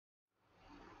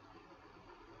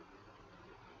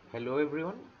Hello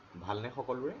everyone, ভালনে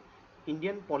সকলোৰে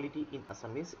Indian Polity in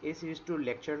Assamese এই সিৰিজটোৰ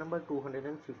লেকচাৰ নম্বৰ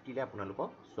 250 লে আপোনালোকক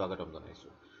স্বাগতম জনাইছো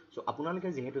সো আপোনালোকে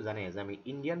যেহেতু জানে যে আমি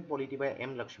Indian Polity by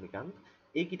M Laxmikanth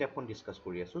এই কিতাপখন ডিসকাস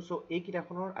কৰি আছো সো এই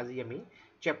কিতাপখনৰ আজি আমি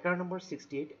chapter number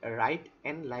 68 Right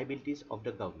and Liabilities of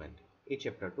the Government এই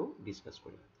চেপ্টাৰটো ডিসকাস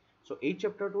কৰিম সো এই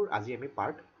চেপ্টাৰটোৰ আজি আমি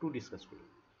পাৰ্ট 2 ডিসকাস কৰিম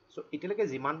সো এতিয়ালৈকে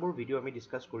যিমানবোৰ ভিডিও আমি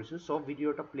ডিসকাস কৰিছো সব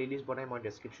ভিডিওৰ এটা প্লেলিষ্ট বনাই মই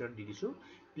ডেসক্ৰিপচনত দি দিছো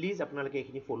প্লিজ আপোনালোকে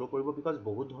এইখিনি ফলো কৰিব বিকজ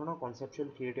বহুত ধৰণৰ কনসেপচুৱেল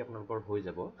থিয়ৰি আপোনালোকৰ হৈ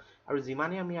যাব আৰু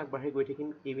যিমানে আমি আগবাঢ়ি গৈ থাকিম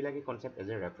এইবিলাকে কনসেপ্ট এজ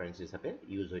এ ৰেফাৰেন্স হিচাপে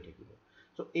ইউজ হৈ থাকিব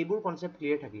সো এইবোৰ কনসেপ্ট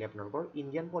ক্লিয়াৰ থাকিলে আপোনালোকৰ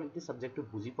ইণ্ডিয়ান পলিটি সাবজেক্টটো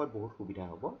বুজি পোৱাত বহুত সুবিধা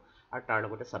হ'ব আৰু তাৰ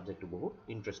লগতে সাবজেক্টটো বহুত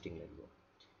ইন্টাৰেষ্টিং লাগিব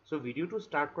সো ভিডিওটো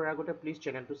ষ্টাৰ্ট কৰাৰ আগতে প্লিজ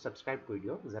চেনেলটো সাবস্ক্ৰাইব কৰি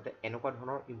দিয়ক যাতে এনেকুৱা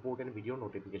ধৰণৰ ইম্পৰ্টেন্ট ভিডিওৰ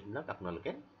নটিফিকেশনবিলাক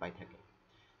আপোনালোকে পাই থাকে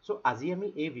সো আজি আমি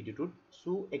এই ভিডিওটোত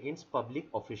সু এগেইনষ্ট পাব্লিক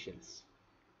অফিচিয়েলছ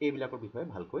এইবিলাকৰ বিষয়ে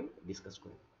ভালকৈ ডিসকাস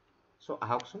কৰিম সো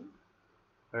আহকচোন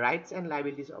Rights and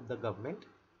Liabilities of the Government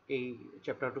এই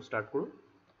চেপ্টাৰটো ষ্টাৰ্ট কৰোঁ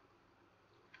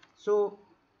সো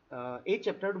এই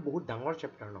চেপ্টাৰটো বহুত ডাঙৰ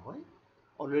চেপ্টাৰ নহয়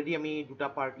অলৰেডি আমি দুটা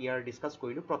পাৰ্ট ইয়াৰ ডিসকাস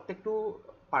কৰিলোঁ প্ৰত্যেকটো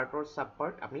পাৰ্টৰ সাব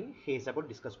পাৰ্ট আমি সেই হিচাপত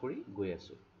ডিসকাস কৰি গৈ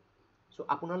আছোঁ সো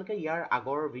আপোনালোকে ইয়াৰ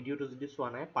আগৰ ভিডিওটো যদি চোৱা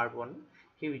নাই পাৰ্ট 1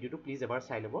 সেই ভিডিওটো প্লিজ এবাৰ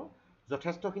চাই ল'ব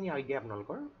যথেষ্টখিনি আইডিয়া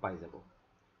আপোনালোকৰ পাই যাব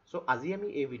সো আজি আমি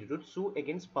এই ভিডিওটোত সু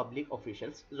এগেইনষ্ট পাব্লিক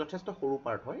অফিচিয়েলছ যথেষ্ট সৰু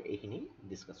পাৰ্ট হয় এইখিনি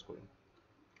ডিসকাস কৰিম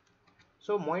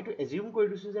সো মই এটো এজিউম কৰি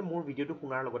দিছো যে মোৰ ভিডিওটো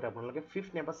শুনাৰ লগতে আপোনালোকে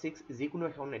 5th নাইবা 6 যিকোনো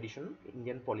এখন এডিশন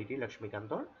ইণ্ডিয়ান পলিটি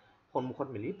লক্ষ্মীকান্তৰ সন্মুখত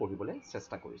মিলি পঢ়িবলৈ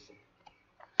চেষ্টা কৰিছে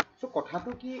সো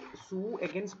কথাটো কি সু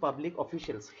এগেইনষ্ট পাব্লিক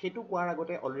অফিচিয়েলছ হেতু কোৱাৰ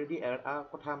আগতে অলৰেডি এটা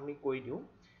কথা আমি কৈ দিও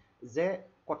যে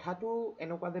কথাটো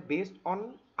এনেকুৱা যে বেসড অন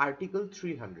আৰ্টিকল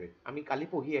 300 আমি কালি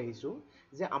পঢ়ি আহিছো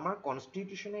যে আমাৰ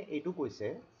কনস্টিটিউশনে এইটো কৈছে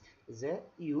যে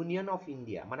ইউনিয়ন অফ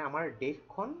ইণ্ডিয়া মানে আমাৰ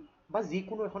দেশখন বা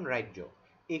যিকোনো এখন ৰাজ্য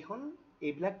এইখন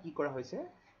এইবিলাক কি কৰা হৈছে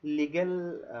লিগেল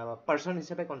পাৰ্সন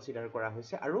হিচাপে কনসিডাৰ কৰা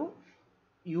হৈছে আৰু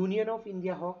ইউনিয়ন অফ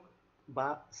ইণ্ডিয়া হওক বা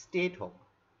ষ্টেট হওক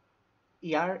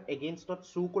ইয়াৰ এগেইনষ্টত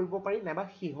সু কৰিব পাৰি নাইবা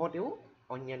সিহঁতেও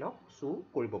অন্যান্যক সু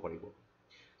কৰিব পাৰিব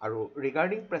আৰু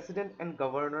ৰিগাৰ্ডিং প্ৰেসিডেন্ট এণ্ড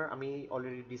গভৰ্ণৰ আমি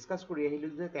অলৰেডি ডিসকাস কৰি আহিলো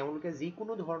যে তেওঁলোকে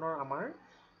যিকোনো ধৰণৰ আমাৰ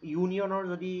ইউনিয়নৰ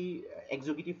যদি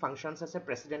এক্সিকিউটিভ ফাংচনছ আছে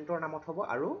প্ৰেসিডেন্টৰ নামত হ'ব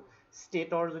আৰু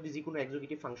ষ্টেটৰ যদি যিকোনো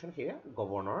এক্সিকিউটিভ ফাংচন সেয়া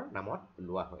গভৰ্ণৰ নামত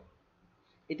লোৱা হয়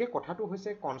এতিয়া কথাটো হৈছে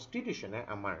কনস্টিটিউশনে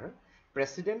আমাৰ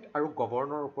প্ৰেসিডেন্ট আৰু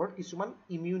গভৰ্ণৰৰ ওপৰত কিছুমান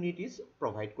ইমিউনিটিজ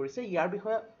প্ৰভাইড কৰিছে ইয়াৰ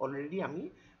বিষয়ে অলৰেডি আমি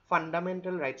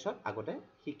ফান্ডামেন্টাল ৰাইটছত আগতে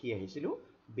শিকি আহিছিলো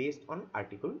বেসড অন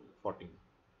আৰ্টিকল 14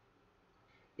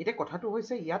 এতিয়া কথাটো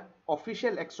হৈছে ইয়াত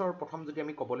অফিচিয়েল এক্টৰ প্ৰথম যদি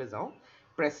আমি ক'বলৈ যাওঁ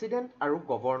প্ৰেসিডেন্ট আৰু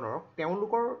গভৰ্ণৰক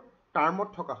তেওঁলোকৰ টাৰ্মত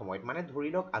থকা সময়ত মানে ধৰি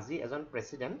লওক আজি এজন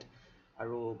প্ৰেসিডেন্ট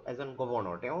আৰু এজন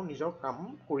গভৰ্ণৰ তেওঁ নিজৰ কাম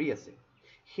কৰি আছে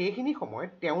সেইখিনি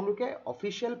সময়ত তেওঁলোকে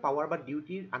অফিচিয়েল পাৱাৰ বা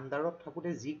ডিউটিৰ আন্ডাৰত থাকোতে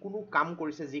যিকোনো কাম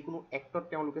কৰিছে যিকোনো এক্টত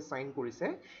তেওঁলোকে সাইন কৰিছে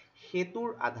হেতুৰ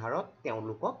আধাৰত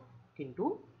তেওঁলোকক কিন্তু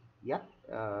ইয়াত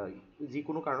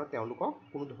যিকোনো কাৰণত তেওঁলোকক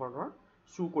কোনো ধৰণৰ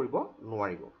সু কৰিব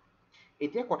নোৱাৰিব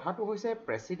এতিয়া কথাটো হৈছে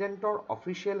প্ৰেসিডেন্টৰ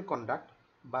অফিচিয়েল কন্ডাক্ট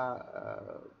বা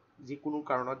যিকোনো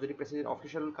কাৰণত যদি প্ৰেসিডেন্ট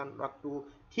অফিচিয়েল কন্ডাক্টটো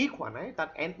ঠিক হোৱা নাই তাত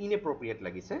ইনএপ্ৰপ্ৰিয়েট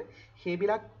লাগিছে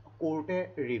সেইবিলাক কোৰ্টে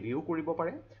ৰিভিউ কৰিব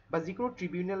পাৰে বা যিকোনো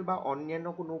ট্ৰিবিউনেল বা অন্যান্য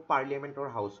কোনো পাৰ্লিয়ামেন্টৰ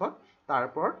হাউসত তাৰ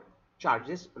ওপৰত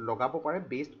চাৰ্জেছ লগাব পাৰে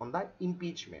based on the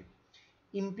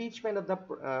impeachment of the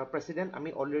president আমি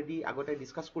অলৰেডি আগতে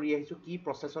ডিসকাস কৰি আহিছো কি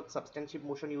প্ৰসেছত সাবস্টেনটিভ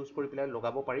মোশন ইউজ কৰি পেলাই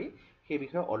লগাব পাৰি সেই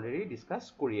বিষয়ে অলৰেডি ডিসকাস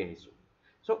কৰি আহিছো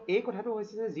সো এই কথাটো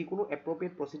হৈছে যে যিকোনো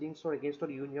এপ্ৰপ্ৰিয়েট প্ৰসিডিংছৰ এগেইনষ্টত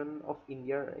ইউনিয়ন অফ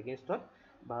ইণ্ডিয়াৰ এগেইনষ্টত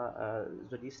বা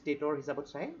যদি ষ্টেটৰ হিচাপত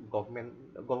চাই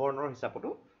গভৰ্ণৰ হিচাপতো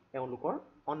তেওঁলোকৰ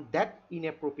অন দ্যাট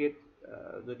ইনএপ্ৰপ্ৰিয়েট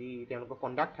যদি তেওঁলোকৰ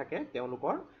কন্ডাক্ট থাকে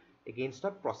তেওঁলোকৰ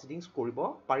এগেইনষ্টত প্ৰসিডিংছ কৰিব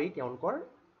পাৰি তেওঁলোকৰ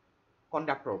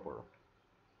কন্ডাক্টৰ ওপৰত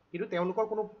কিন্তু তেওঁলোকৰ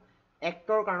কোনো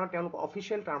এক্টৰ কাৰণত তেওঁলোকৰ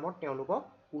অফিচিয়েল টাৰ্মত তেওঁলোকক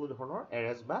কোনো ধৰণৰ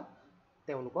এৰেষ্ট বা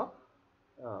তেওঁলোকক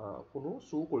কোনো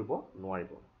সু কৰিব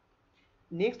নোৱাৰিব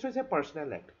নেক্সট হৈছে পাৰ্সনেল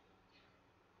এক্ট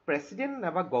প্ৰেসিডেন্ট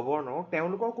নাইবা গভৰ্ণৰ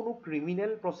তেওঁলোকৰ কোনো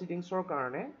ক্ৰিমিনেল প্ৰসিডিংছৰ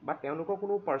কাৰণে বা তেওঁলোকৰ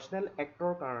কোনো পাৰ্সনেল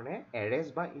এক্টৰ কাৰণে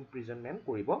এৰেষ্ট বা ইমপ্ৰিজনমেন্ট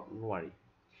কৰিব নোৱাৰি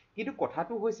কিন্তু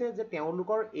কথাটো হৈছে যে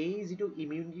তেওঁলোকৰ এই যিটো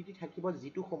ইমিউনিটি থাকিব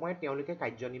যিটো সময়ত তেওঁলোকে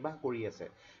কাৰ্যনিৰ্বাহ কৰি আছে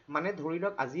মানে ধৰি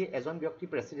লওক আজি এজন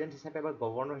ব্যক্তি প্ৰেসিডেন্ট হিচাপে বা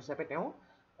গভৰ্ণৰ হিচাপে তেওঁ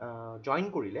জয়েন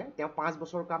কৰিলে তেওঁ 5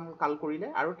 বছৰ কাল কৰিলে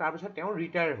আৰু তাৰ পিছত তেওঁ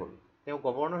ৰিটায়াৰ হ'ল তেওঁ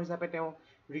গভৰ্ণৰ হিচাপে তেওঁ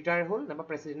ৰিটায়াৰ হ'ল নাইবা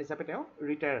প্ৰেসিডেন্ট হিচাপে তেওঁ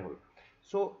ৰিটায়াৰ হ'ল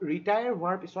সো ৰিটায়াৰ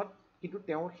হোৱাৰ পিছত কিন্তু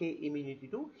তেওঁ সেই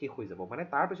ইমিউনিটিটো শেষ হৈ যাব মানে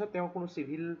তাৰ পিছত তেওঁ কোনো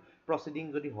সিভিল প্ৰসিডিং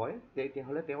যদি হয়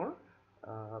তেতিয়াহলে তেওঁৰ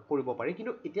কৰিব পাৰি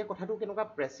কিন্তু এতিয়া কথাটো কেনেকুৱা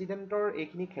প্ৰেসিডেন্টৰ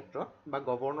এইখিনি ক্ষেত্ৰত বা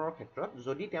গভৰ্ণৰৰ ক্ষেত্ৰত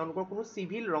যদি তেওঁলোকৰ কোনো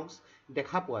সিভিল ৰংছ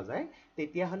দেখা পোৱা যায়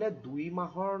তেতিয়াহলে 2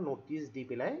 মাহৰ নোটিস দি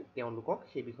পেলাই তেওঁলোকক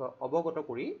সেই বিষয়ে অৱগত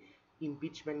কৰি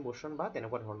ইম্পিচমেণ্ট মোশ্যন বা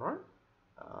তেনেকুৱা ধৰণৰ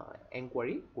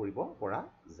এনকুৱাৰী কৰিব পৰা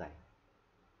যায়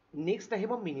নেক্সট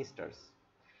আহিব মিনিষ্টাৰ্ছ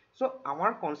চ'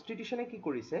 আমাৰ কনষ্টিটিউশ্যনে কি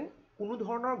কৰিছে কোনো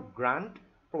ধৰণৰ গ্ৰাণ্ট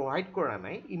প্ৰভাইড কৰা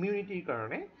নাই ইমিউনিটিৰ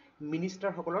কাৰণে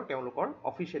মিনিষ্টাৰসকলৰ তেওঁলোকৰ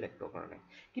অফিচিয়েল এক্টৰ কাৰণে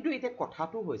কিন্তু এতিয়া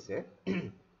কথাটো হৈছে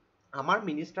আমাৰ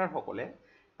মিনিষ্টাৰসকলে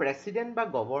প্ৰেচিডেণ্ট বা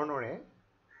গভৰ্ণৰে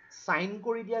সাইন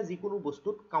কৰি দিয়া যিকোনো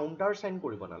বস্তুত কাউণ্টাৰ সাইন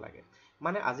কৰিব নালাগে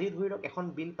মানে আজি ধৰি লওক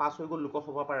এখন বিল পাছ হৈ গ'ল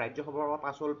লোকসভাৰ পৰা ৰাজ্যসভাৰ পৰা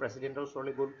পাছ হ'ল প্ৰেচিডেণ্টৰ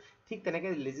ওচৰলৈ গ'ল ঠিক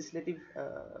তেনেকৈ লেজিছলেটিভ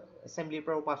এছেম্বলিৰ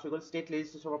পৰাও পাছ হৈ গ'ল ষ্টেট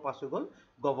লেজিছলেচাৰৰ পৰা পাছ হৈ গ'ল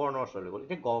গভৰ্ণৰ ওচৰলৈ গ'ল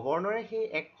এতিয়া গভৰ্ণৰে সেই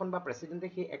এক্টখন বা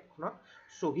প্ৰেচিডেণ্টে সেই এক্টখনত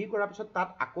চহী কৰাৰ পিছত তাত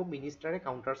আকৌ মিনিষ্টাৰে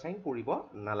কাউণ্টাৰ সাইন কৰিব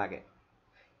নালাগে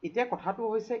এতিয়া কথাটো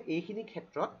হৈছে এইখিনি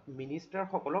ক্ষেত্ৰত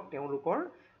মিনিষ্টাৰসকলক তেওঁলোকৰ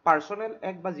পাৰ্চনেল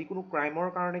এক্ট বা যিকোনো ক্ৰাইমৰ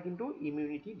কাৰণে কিন্তু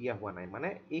ইমিউনিটি দিয়া হোৱা নাই মানে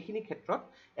এইখিনি ক্ষেত্ৰত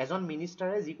এজন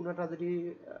মিনিষ্টাৰে যিকোনো এটা যদি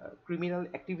ক্ৰিমিনেল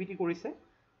এক্টিভিটি কৰিছে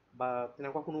বা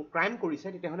তেনেকুৱা কোনো ক্ৰাইম কৰিছে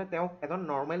তেতিয়াহ'লে তেওঁক এজন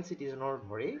নৰ্মেল চিটিজেনৰ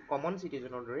ধৰেই কমন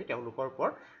চিটিজেনৰ ধৰেই তেওঁলোকৰ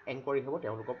ওপৰত এনকুৱাৰী হ'ব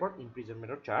তেওঁলোকৰ ওপৰত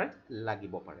ইমপ্ৰিজনমেণ্টৰ চাৰ্জ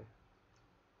লাগিব পাৰে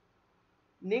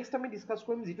নেক্সট আমি ডিছকাছ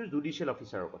কৰিম যিটো জুডিচিয়েল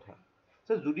অফিচাৰৰ কথা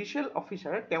চ' জুডিচিয়েল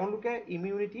অফিচাৰ তেওঁলোকে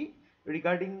ইমিউনিটি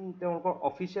ৰিগাৰ্ডিং তেওঁলোকৰ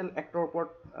অফিচিয়েল এক্টৰ ওপৰত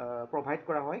প্ৰভাইড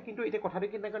কৰা হয় কিন্তু এতিয়া কথাটো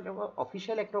কি তেওঁলোকৰ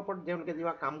অফিচিয়েল এক্টৰ ওপৰত তেওঁলোকে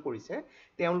যিবা কাম কৰিছে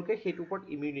তেওঁলোকে সেইটোৰ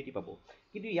ওপৰত ইমিউনিটি পাব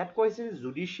কিন্তু ইয়াত কৈছে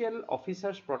judicial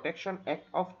officers protection act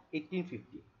of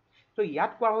 1850 So,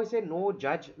 ইয়াত কোৱা হৈছে no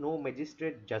judge, no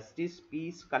magistrate, justice,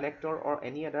 peace, collector or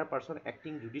any other person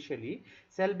acting judicially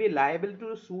shall be liable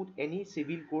to suit any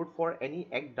civil court for any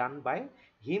act done by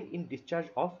him in discharge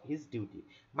of his duty.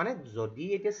 মানে যদি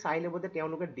এতিয়া চাই ল'ব যে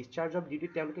তেওঁলোকে discharge of duty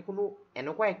তেওঁলোকে কোনো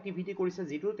এনেকুৱা এক্টিভিটি কৰিছে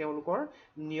যিটো তেওঁলোকৰ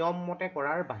নিয়ম মতে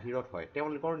কৰাৰ বাহিৰত হয়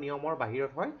তেওঁলোকৰ নিয়মৰ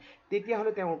বাহিৰত হয়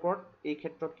তেতিয়াহ'লে তেওঁৰ ওপৰত এই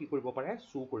ক্ষেত্ৰত কি কৰিব পাৰে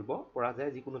সু কৰিব পৰা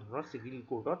যায় যিকোনো ধৰণৰ চিভিল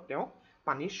কোৰ্টত তেওঁক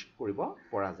পানিছ কৰিব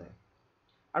পৰা যায়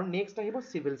আৰু নেক্সট আহিব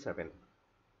চিভিল সাৰ্ভেণ্ট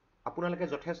আপোনালোকে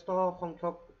যথেষ্ট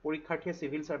সংখ্যক পৰীক্ষাৰ্থীয়ে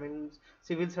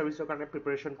চিভিল সাৰ্ভিচৰ কাৰণে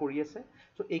প্ৰিপাৰেশ্যন কৰি আছে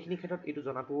চ' এইখিনি ক্ষেত্ৰত এইটো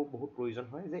জনাটো বহুত প্ৰয়োজন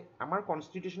হয় যে আমাৰ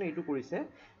কনষ্টিটিউশ্যনে এইটো কৰিছে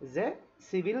যে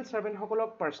চিভিল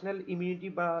সাৰ্ভেণ্টসকলক পাৰ্চনেল ইমিউনিটি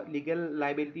বা লিগেল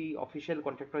লাইবিলিটি অফিচিয়েল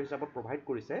কণ্ট্ৰেক্টৰ হিচাপত প্ৰভাইড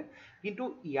কৰিছে কিন্তু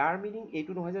ইয়াৰ মিনিং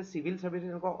এইটো নহয় যে চিভিল সাৰ্ভিচ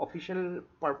এনেকুৱা অফিচিয়েল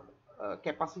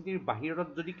কেপাচিটিৰ বাহিৰত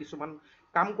যদি কিছুমান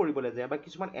কাম কৰিবলৈ যায় বা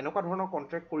কিছুমান এনেকুৱা ধৰণৰ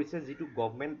কণ্ট্ৰেক্ট কৰিছে যিটো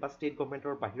গভৰ্ণমেণ্ট বা ষ্টেট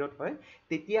গভৰ্ণমেণ্টৰ বাহিৰত হয়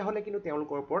তেতিয়াহ'লে কিন্তু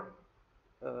তেওঁলোকৰ ওপৰত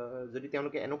যদি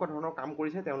তেওঁলোকে এনেকুৱা ধৰণৰ কাম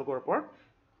কৰিছে তেওঁলোকৰ ওপৰত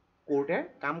কোৰ্টে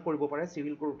কাম কৰিব পাৰে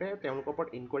চিভিল কোৰ্টে তেওঁলোকৰ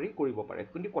ওপৰত ইনকুৱাৰী কৰিব পাৰে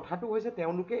কিন্তু কথাটো হৈছে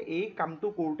তেওঁলোকে এই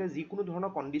কামটো কোৰ্টে যিকোনো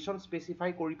ধৰণৰ কণ্ডিশ্যন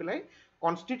স্পেচিফাই কৰি পেলাই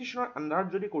কনষ্টিটিউশ্যনৰ আণ্ডাৰত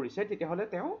যদি কৰিছে তেতিয়াহ'লে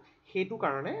তেওঁ সেইটো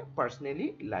কাৰণে পাৰ্চনেলি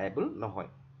লায়েবল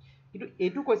নহয় কিন্তু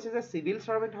এইটো কৈছে যে চিভিল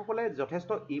সাৰ্ভেণ্টসকলে যথেষ্ট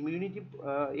ইমিউনিটি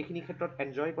এইখিনি ক্ষেত্ৰত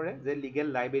এনজয় কৰে যে লিগেল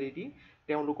লাইবিলিটি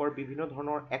তেওঁলোকৰ বিভিন্ন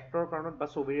ধৰণৰ এক্টৰ কাৰণত বা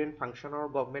ছ'ভেৰিয়েন ফাংচনৰ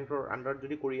গভৰ্ণমেণ্টৰ আণ্ডাৰত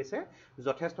যদি কৰি আছে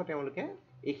যথেষ্ট তেওঁলোকে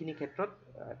এইখিনি ক্ষেত্ৰত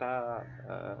এটা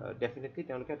ডেফিনেটলি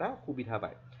তেওঁলোকে এটা সুবিধা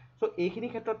পায় চ' এইখিনি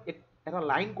ক্ষেত্ৰত এটা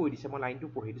লাইন কৈ দিছে মই লাইনটো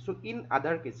পঢ়ি দিছোঁ ইন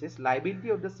আদাৰ cases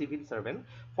liability of the civil সাৰ্ভেণ্ট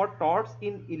for টৰ্টছ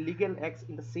in illegal acts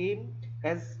in the same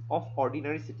as of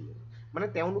ordinary citizen মানে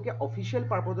তেওঁলোকে অফিচিয়েল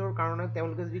পাৰ্পজৰ কাৰণে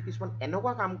তেওঁলোকে যদি কিছুমান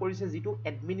এনেকুৱা কাম কৰিছে যিটো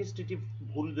এডমিনিষ্ট্ৰেটিভ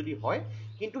ভুল যদি হয়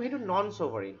কিন্তু সেইটো নন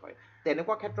ছ'ভাৰেইন হয়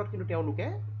তেনেকুৱা ক্ষেত্ৰত কিন্তু তেওঁলোকে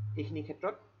এইখিনি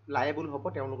ক্ষেত্ৰত লায়েবল হ'ব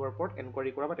তেওঁলোকৰ ওপৰত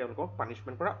এনকুৱাৰী কৰা বা তেওঁলোকক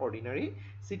পানিছমেণ্ট কৰা অৰ্ডিনাৰী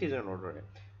চিটিজেনৰ দৰে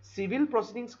civil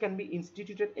proceedings can B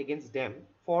ইনষ্টিটিউটেড against them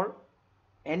for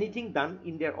anything done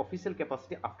in there official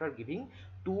capacity after giving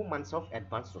 2 months of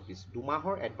advance notice 2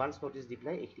 মাহৰ এডভান্স নটিচ দি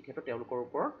পেলাই এইখিনি ক্ষেত্ৰত তেওঁলোকৰ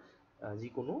ওপৰত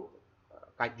যিকোনো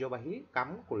কাৰ্যবাহী কাম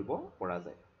কৰিব পৰা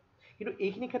যায় কিন্তু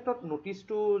এইখিনি ক্ষেত্ৰত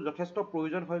নটিচটো যথেষ্ট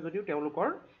প্ৰয়োজন হয় যদিও তেওঁলোকৰ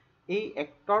এই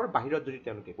এক্টৰ বাহিৰত যদি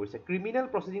তেওঁলোকে কৈছে ক্ৰিমিনেল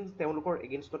প্ৰচিডিংছ তেওঁলোকৰ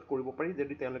এগেইনষ্টত কৰিব পাৰি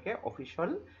যদি তেওঁলোকে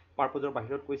অফিচিয়েল পাৰ্পজৰ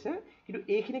বাহিৰত কৈছে কিন্তু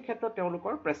এইখিনি ক্ষেত্ৰত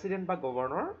তেওঁলোকৰ প্ৰেচিডেণ্ট বা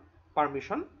গভৰ্ণৰ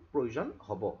পাৰ্মিশ্যন প্ৰয়োজন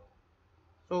হ'ব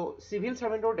চ' চিভিল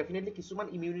সাৰ্ভেণ্টৰ ডেফিনেটলি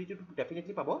কিছুমান ইমিউনিটিটো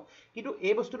ডেফিনেটলি পাব কিন্তু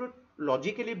এই বস্তুটো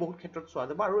লজিকেলি বহুত ক্ষেত্ৰত চোৱা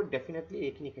যাব আৰু ডেফিনেটলি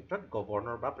এইখিনি ক্ষেত্ৰত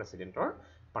গভৰ্ণৰ বা প্ৰেচিডেণ্টৰ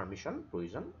পাৰ্মিশ্যন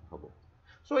প্ৰয়োজন হ'ব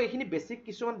চ' এইখিনি বেছিক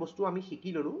কিছুমান বস্তু আমি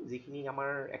শিকি ল'লোঁ যিখিনি আমাৰ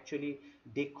একচুৱেলি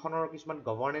দেশখনৰ কিছুমান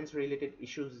গভৰ্নেন্স ৰিলেটেড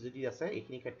ইছ্যুজ যদি আছে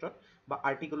এইখিনি ক্ষেত্ৰত বা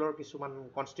আৰ্টিকলৰ কিছুমান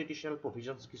কনষ্টিটিউশ্যনেল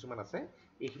প্ৰভিজনছ কিছুমান আছে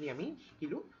এইখিনি আমি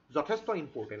শিকিলোঁ যথেষ্ট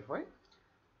ইম্পৰ্টেণ্ট হয়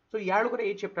চ' ইয়াৰ লগতে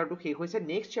এই চেপ্টাৰটো শেষ হৈছে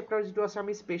নেক্সট চেপ্টাৰ যিটো আছে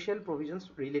আমি special প্ৰভিজনছ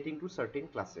relating two certain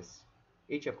classes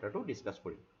এই চেপ্টাৰটো ডিছকাছ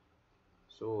কৰিম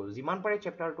চ' যিমান পাৰে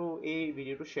চেপ্টাৰটো এই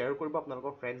ভিডিঅ'টো শ্বেয়াৰ কৰিব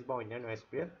আপোনালোকৰ ফ্ৰেণ্ডছ বা অন্যান্য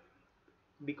এছপিৰিয়েণ্ট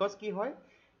বিকজ কি হয়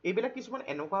এইবিলাক কিছুমান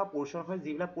এনেকুৱা পৰ্শ্যন হয়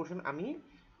যিবিলাক পৰ্শ্যন আমি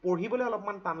পঢ়িবলৈ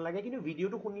অলপমান টান লাগে কিন্তু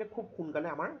ভিডিঅ'টো শুনিলে খুব সোনকালে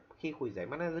আমাৰ শেষ হৈ যায়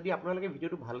মানে যদি আপোনালোকে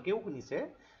ভিডিঅ'টো ভালকৈও শুনিছে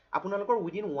আপোনালোকৰ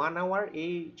উইদিন 1 hour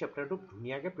এই চেপ্টাৰটো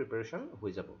ধুনীয়াকৈ প্ৰিপাৰেশ্যন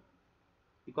হৈ যাব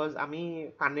বিকজ আমি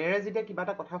কাণেৰে যেতিয়া কিবা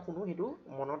এটা কথা শুনো সেইটো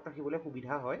মনত ৰাখিবলৈ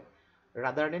সুবিধা হয়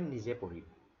ৰাদাৰ দেন নিজে পঢ়ি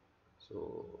সো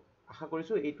আশা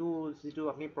কৰিছোঁ এইটো যিটো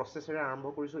আমি প্ৰচেছেৰে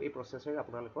আৰম্ভ কৰিছোঁ এই প্ৰচেছেৰে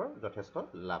আপোনালোকৰ যথেষ্ট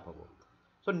লাভ হ'ব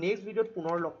সো নেক্সট ভিডিঅ'ত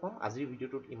পুনৰ লগ পাম আজিৰ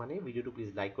ভিডিঅ'টোত ইমানেই ভিডিঅ'টো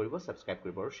প্লিজ লাইক কৰিব ছাবস্ক্ৰাইব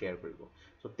কৰিব আৰু শ্বেয়াৰ কৰিব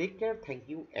so tech care thank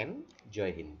U and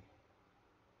Jay Hind